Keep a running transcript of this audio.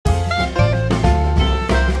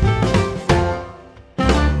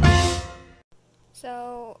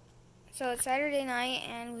So it's Saturday night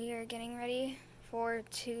and we are getting ready for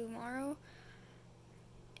tomorrow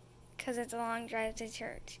because it's a long drive to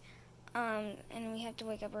church. And we have to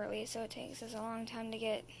wake up early, so it takes us a long time to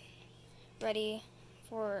get ready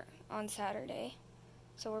for on Saturday.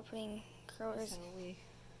 So we're putting curlers. So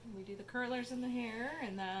we do the curlers in the hair,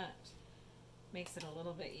 and that makes it a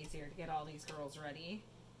little bit easier to get all these girls ready.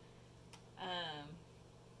 And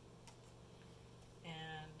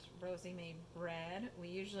Rosie made bread.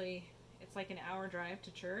 It's like an hour drive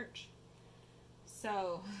to church.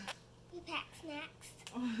 So we pack snacks.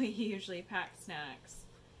 We usually pack snacks.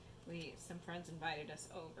 Some friends invited us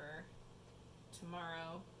over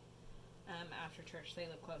tomorrow after church. They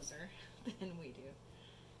live closer than we do.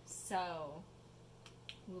 So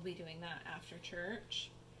we'll be doing that after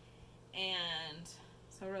church. And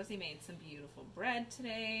so Rosie made some beautiful bread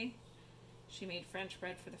today. She made French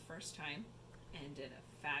bread for the first time and did a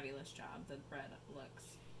fabulous job. The bread looks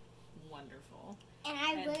wonderful. And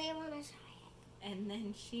I really want to try it. And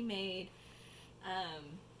then she made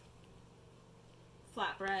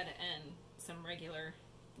flatbread and some regular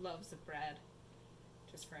loaves of bread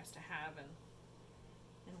just for us to have and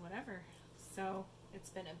whatever. So it's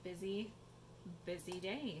been a busy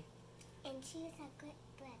day. And she's a good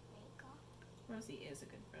bread maker. Rosie is a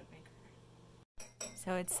good bread maker.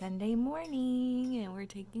 So it's Sunday morning and we're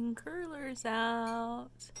taking curlers out.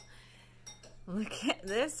 Look at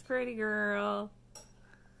this pretty girl.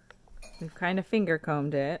 We've kind of finger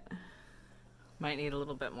combed it. Might need a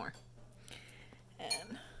little bit more.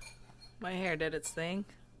 And my hair did its thing.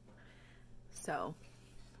 So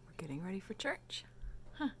we're getting ready for church.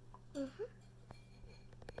 Huh. Mm-hmm.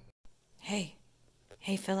 Hey,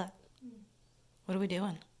 Philip. What are we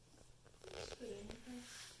doing?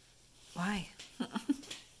 Why?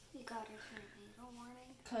 We got a tornado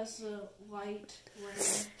warning. Because the light rain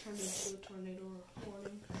turned into a tornado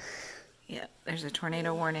warning. Yeah, there's a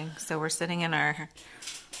tornado warning. So we're sitting in our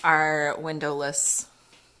windowless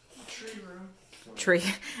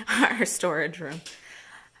our storage room.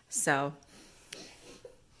 So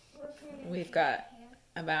we've got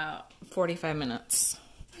about 45 minutes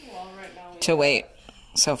to wait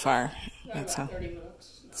so far. That's how 30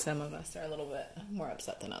 minutes. some of us are a little bit more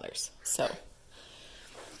upset than others.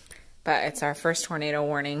 But it's our first tornado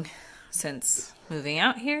warning since moving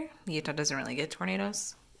out here. Utah doesn't really get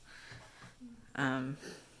tornadoes. I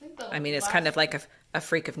mean, it's kind of like a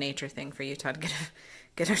freak of nature thing for Utah to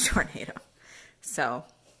get a tornado. So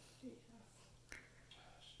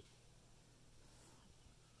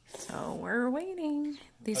we're waiting.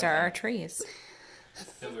 These are our trees.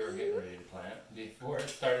 So we were getting ready to plant before it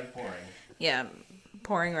started pouring. Yeah,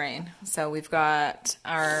 pouring rain. So we've got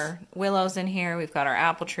our willows in here. We've got our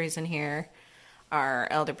apple trees in here. Our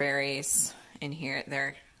elderberries in here.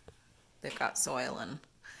 They've got soil and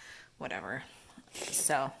whatever.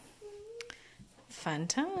 So fun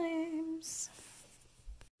times.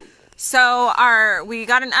 So we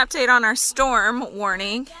got an update on our storm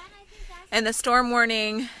warning, and the storm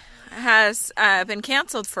warning has been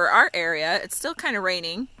canceled for our area. It's still kind of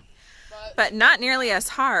raining, but not nearly as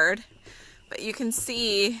hard. But you can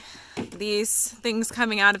see these things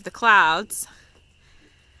coming out of the clouds.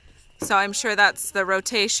 So I'm sure that's the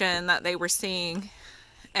rotation that they were seeing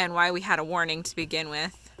and why we had a warning to begin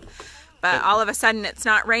with. But all of a sudden it's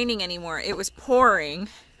not raining anymore. It was pouring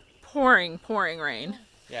rain.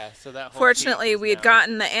 Yeah, so that whole Fortunately, we had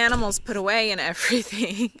gotten the animals put away and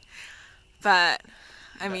everything. But,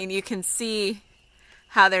 I mean, you can see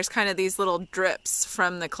how there's kind of these little drips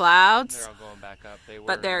from the clouds. They're all going back up.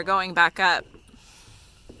 But they're going back up.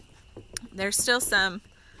 There's still some.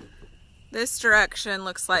 This direction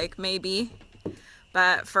looks like maybe.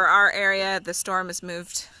 But for our area, the storm has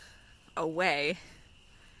moved away.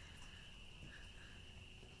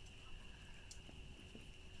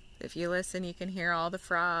 If you listen, you can hear all the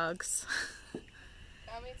frogs.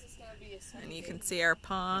 That means it's going to be a sunny And you day. can see our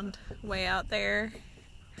pond way out there.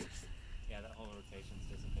 Yeah, that whole rotation's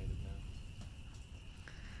dissipated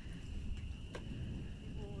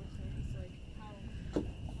now.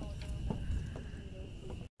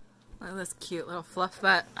 Look at this cute little fluff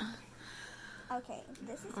butt. Okay,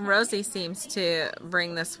 this is Rosie seems to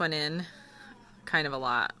bring this one in kind of a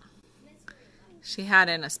lot. She had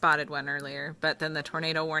in a spotted one earlier, but then the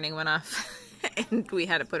tornado warning went off and we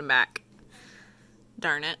had to put him back.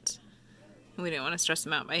 Darn it. We didn't want to stress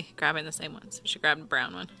him out by grabbing the same one, so she grabbed a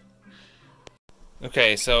brown one.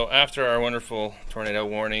 Okay, so after our wonderful tornado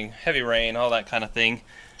warning, heavy rain, all that kind of thing,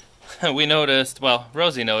 we noticed, well,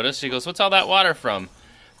 Rosie noticed, she goes, "What's all that water from?"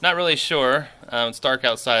 Not really sure. It's dark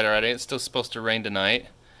outside already. It's still supposed to rain tonight.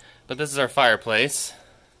 But this is our fireplace.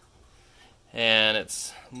 and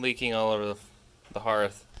it's leaking all over the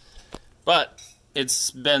hearth. But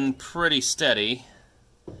it's been pretty steady,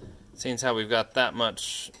 seeing how we've got that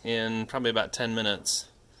much in probably about 10 minutes.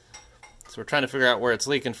 So we're trying to figure out where it's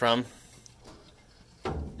leaking from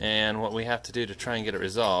and what we have to do to try and get it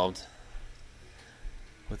resolved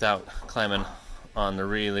without climbing on the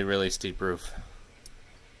really, really steep roof.